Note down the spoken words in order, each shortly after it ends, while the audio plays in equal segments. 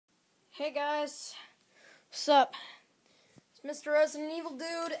Hey guys, what's up? It's Mr. Resident Evil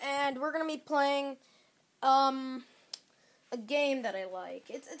Dude, and we're gonna be playing a game that I like.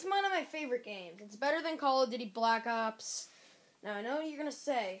 It's one of my favorite games. It's better than Call of Duty Black Ops. Now I know what you're gonna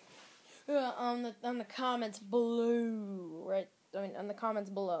say on the comments below, right? On the comments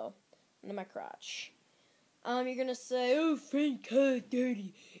below, under my crotch. You're gonna say, "Oh, Frank Call of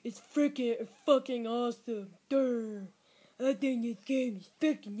Duty is fucking awesome." Durr. I think this game is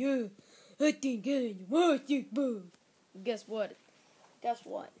fucking up. I think I want it, boo. Guess what?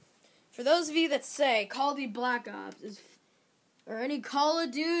 For those of you that say Call of Duty Black Ops or any Call of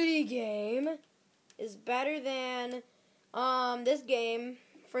Duty game is better than this game,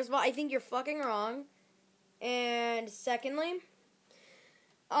 first of all, I think you're fucking wrong. And secondly,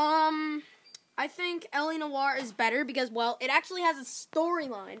 I think L.A Noire is better because, well, it actually has a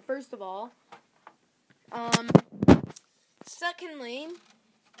storyline, first of all. Secondly,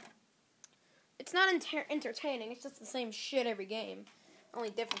 it's not entertaining. It's just the same shit every game. Only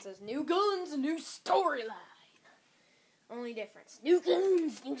difference is new guns, new storyline. Only difference. New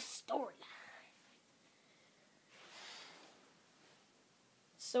guns, new storyline.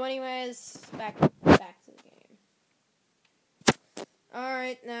 So anyways, back to the game.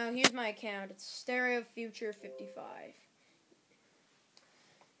 Alright, now here's my account. It's Stereo Future 55.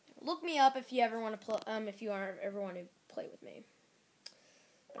 Look me up if you ever want to ever want to play with me.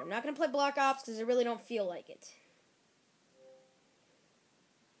 But I'm not going to play Black Ops because I really don't feel like it.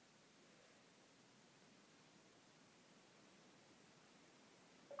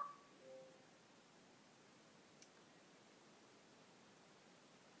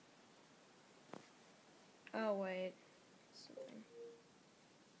 Oh, wait. Something.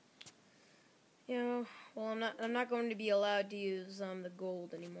 Well, I'm not going to be allowed to use the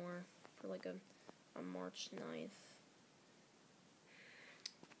gold anymore for like a March 9th.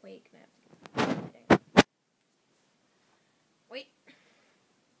 Wait, wait.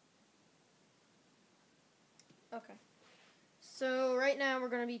 Okay. So right now we're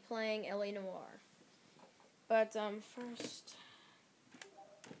gonna be playing L.A Noire. But first,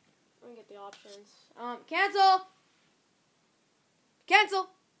 let me get the options. Cancel. Cancel.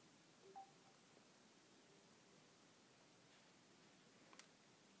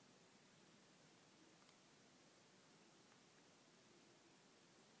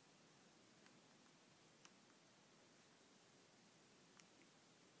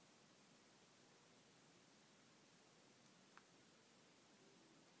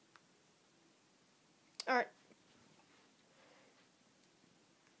 Alright.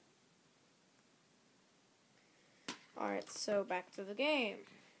 Alright, so back to the game.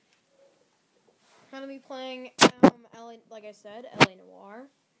 I'm gonna be playing, LA, like I said, L.A Noire.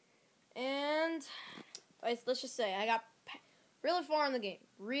 And, let's just say, I got really far in the game.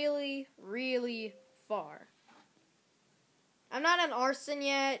 Really, really far. I'm not on arson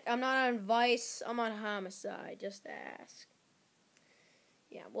yet. I'm not on vice. I'm on homicide. Just ask.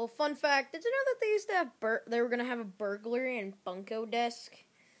 Yeah, well, fun fact, did you know that they used to have they were going to have a burglary and bunko desk?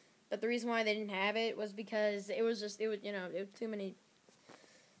 But the reason why they didn't have it was because it was too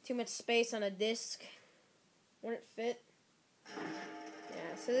much space on a disc. Wouldn't fit.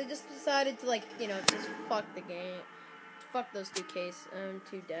 Yeah, so they just decided to, just fuck the game. Fuck those two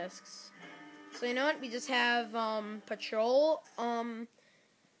desks. So you know what? We just have,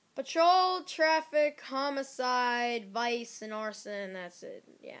 patrol, traffic, homicide, vice, and arson. That's it.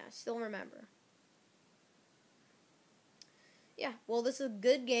 Yeah, still remember. Yeah, well, this is a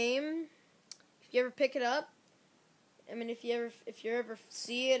good game. If you ever pick it up, if you ever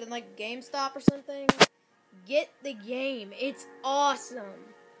see it in GameStop or something, get the game. It's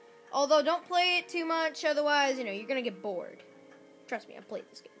awesome. Although don't play it too much, otherwise, you're gonna get bored. Trust me, I've played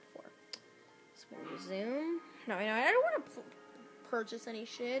this game before. So I'm gonna resume. No, I don't want to purchase any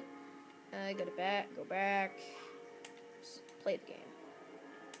shit. Go back. Just play the game.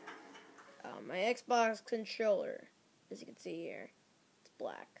 My Xbox controller, as you can see here, it's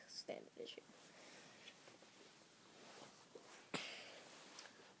black, standard issue.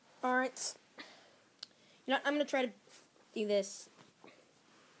 Alright. I'm gonna try to do this.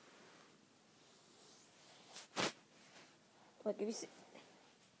 Look, if you see.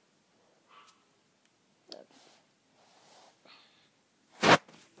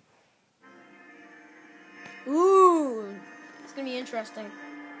 Ooh, it's gonna be interesting.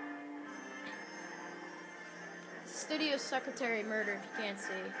 Studio secretary murder, if you can't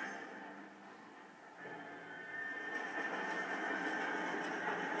see.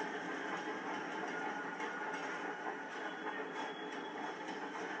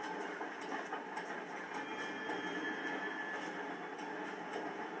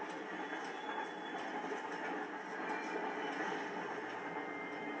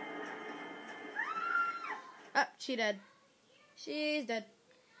 She dead. She's dead.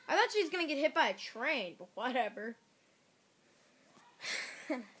 I thought she was gonna get hit by a train, but whatever.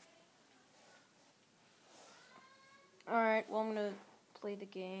 Alright, well, I'm gonna play the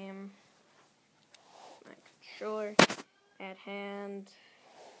game. My controller at hand.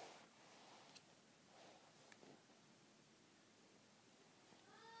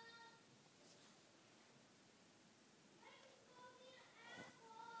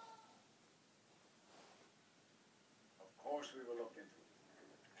 Of course we will look into it.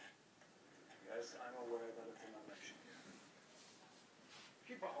 Yes, I'm aware that it's an election year.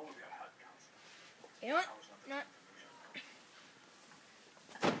 Keep a hold of your head, Council. You know what? Not.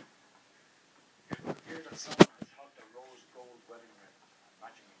 It would appear that someone has hugged a rose gold wedding ring and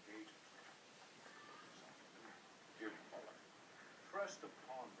matching engagement ring. Here, Muller. Press the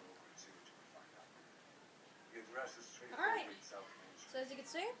pawnbroker and see what you can find out. The address is 348 South Main Street. So as you can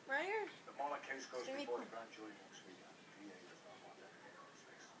see, right here. The Muller case goes before the grand jury next week, and the PA does not want anything on his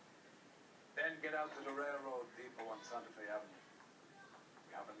face. Then get out to the railroad depot on Santa Fe Avenue.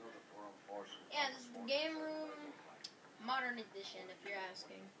 We have another forum force. Yeah, this is the GameRoom Modern Edition, if you're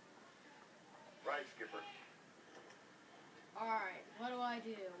asking. Right, Skipper. Alright, what do I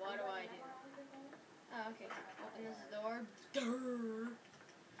do? What do I do? Oh, okay. Open this door. Durr.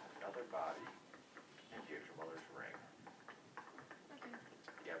 Another body. And here's your mother's ring. Okay.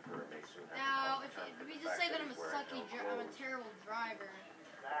 The Emperor may soon have Now, to come if to we the just fact say that that I'm a he's wearing sucky, no I'm a clothes. terrible driver.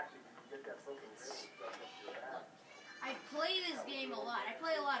 Actually, you can get that book and really stuff up your ass. I play this game a lot. I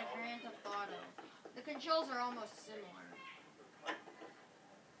play a lot of Grand Theft Auto. The controls are almost similar.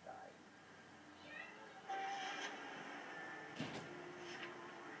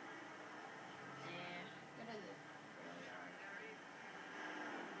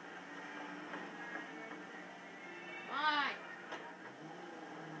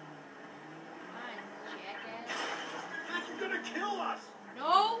 You're gonna kill us!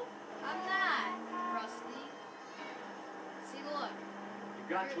 No, I'm not, Rusty. See, look. You've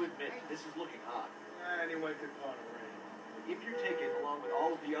got to admit, this is looking odd. Anyone could pawn a ring. If you take it along with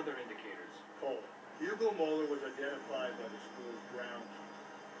all of the other indicators, Cole, Hugo Moeller was identified by the school's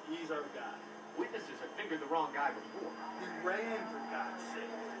groundskeeper. He's our guy. witnesses have figured the wrong guy before. He ran, for God's sake.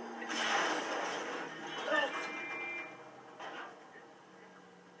 Help!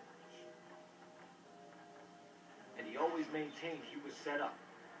 And he always maintained he was set up.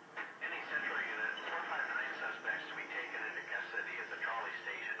 Any Central Unit, 459 suspects to be taken into custody at the trolley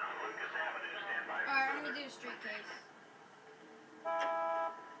station on Lucas Avenue. Stand by. Alright, I'm gonna do a street case.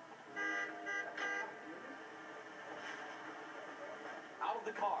 Out of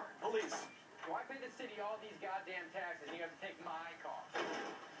the car. Police. So I pay the city all these goddamn taxes and you have to take my car.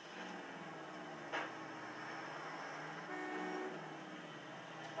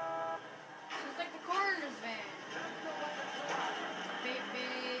 It's like the coroner's van. Beep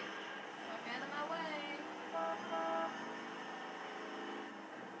beep. Fuck out of my way.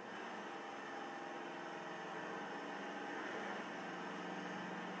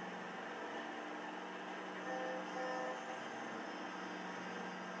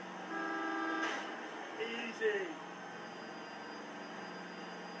 Easy.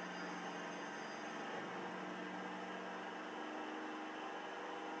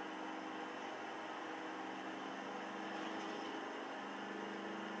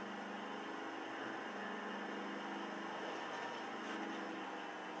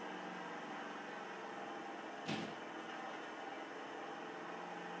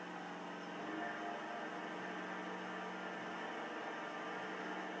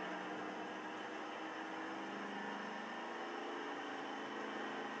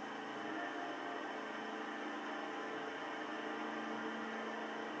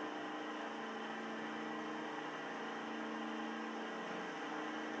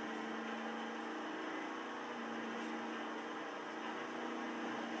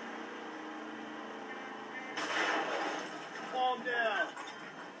 Calm down.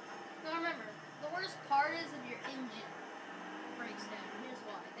 Now remember, the worst part is if your engine breaks down. Here's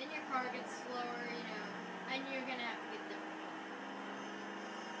why. Then your car gets slower, you know, and you're gonna have to get different car.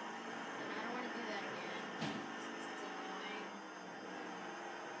 And I don't want to do that again. It's annoying.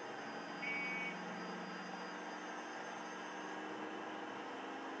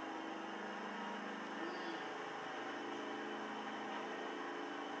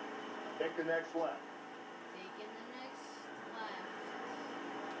 Take the next left. Taking the next left.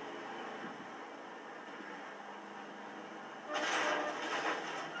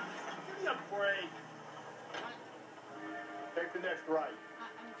 Give me a break. What? Take the next right.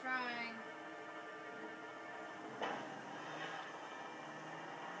 I'm trying.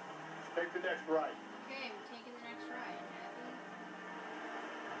 Take the next right. Okay, I'm taking the next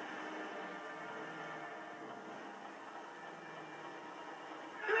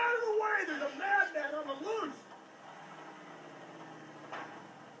Hey, there's a madman on the loose!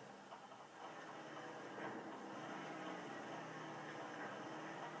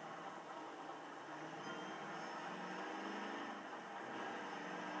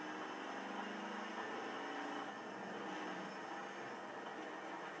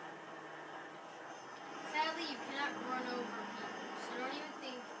 Sadly, you cannot run over people, so don't even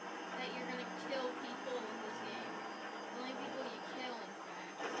think that you're gonna kill people in this game. The only people you kill, in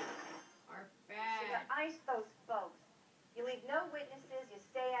fact, are So you bad. ice those folks. You leave no witnesses, you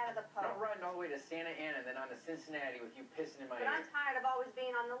stay out of the I'm post. not riding all the way to Santa Ana and then on to Cincinnati with you pissing in my But ear. I'm tired of always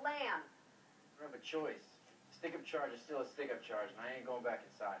being on the lam. I don't have a choice. Stick-up charge is still a stick-up charge, and I ain't going back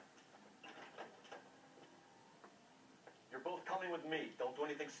inside. You're both coming with me. Don't do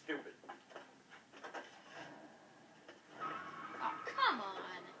anything stupid. Oh, come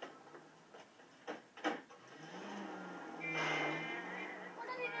on! What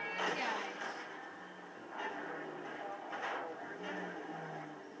are these guys?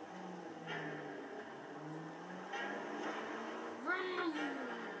 Vroom.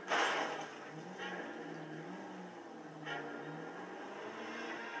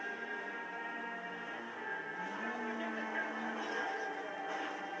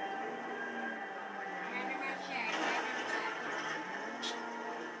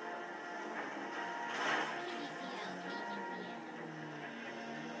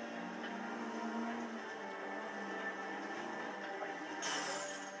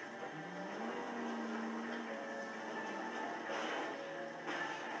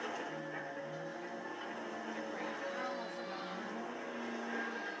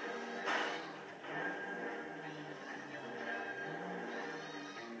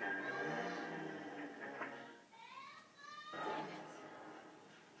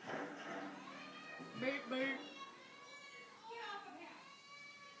 Beep, beep.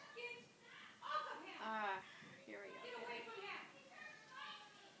 Here we go.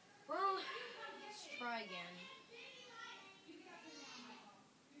 Well, let's try again.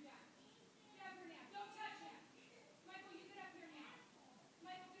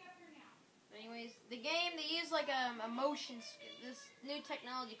 Anyways, the game, they use like a this new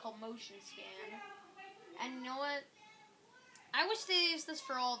technology called motion scan. And you know what? I wish they used this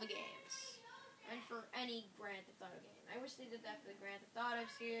for all the games. And for any Grand Theft Auto game. I wish they did that for the Grand Theft Auto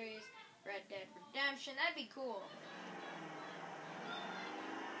series, Red Dead Redemption. That'd be cool.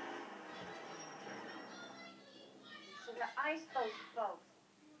 So you ice those folks.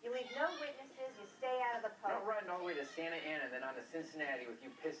 You leave no witnesses, you stay out of the I'm not post. riding all the way to Santa Ana and then on to Cincinnati with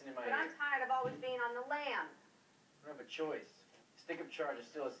you pissing in my But ear. I'm tired of always being on the lam. I don't have a choice. Stick-up charge is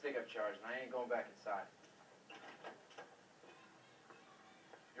still a stick-up charge, and I ain't going back inside.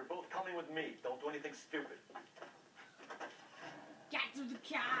 You're both coming with me. Don't do anything stupid. Get to the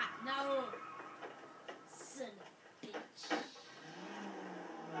car! No! Son of a bitch.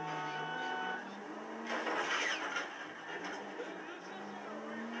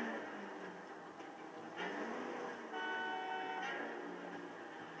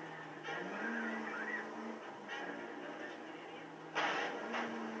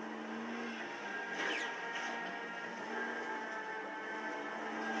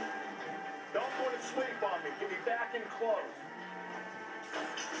 Don't go to sleep on me. Get me back in close.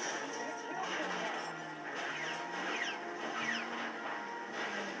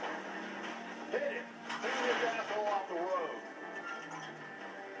 Hit it. Bring this asshole off the road.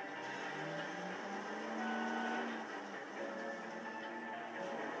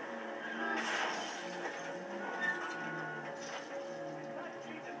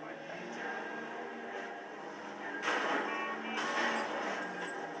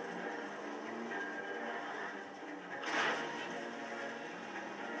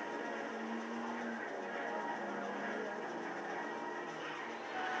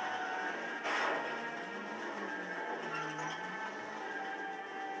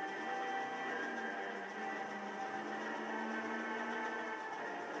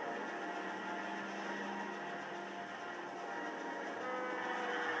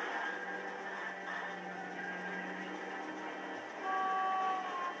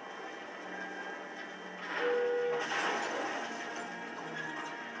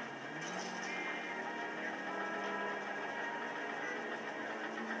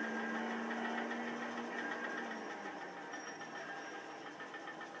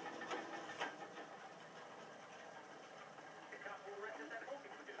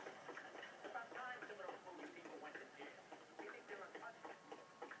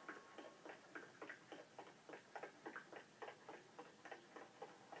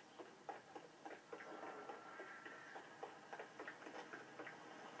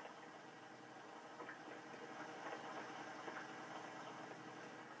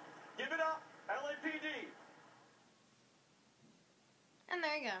 up, LAPD. And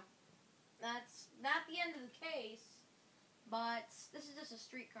there you go. That's not the end of the case, but this is just a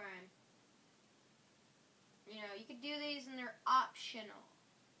street crime. You know, you could do these and they're optional.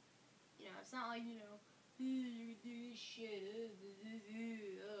 You know, it's not like, you know, you can do this shit,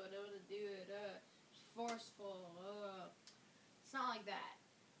 I don't want to do it, it's forceful, It's not like that.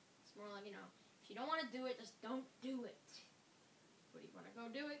 It's more like, you know, if you don't want to do it, just don't do it. But if you want to go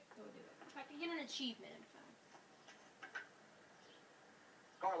do it, go do it. In fact, you get an achievement, in fact.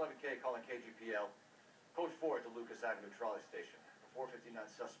 Car 11K calling KGPL. Code 4 at the Lucas Avenue trolley station. 459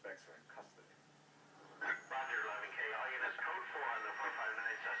 suspects are in custody.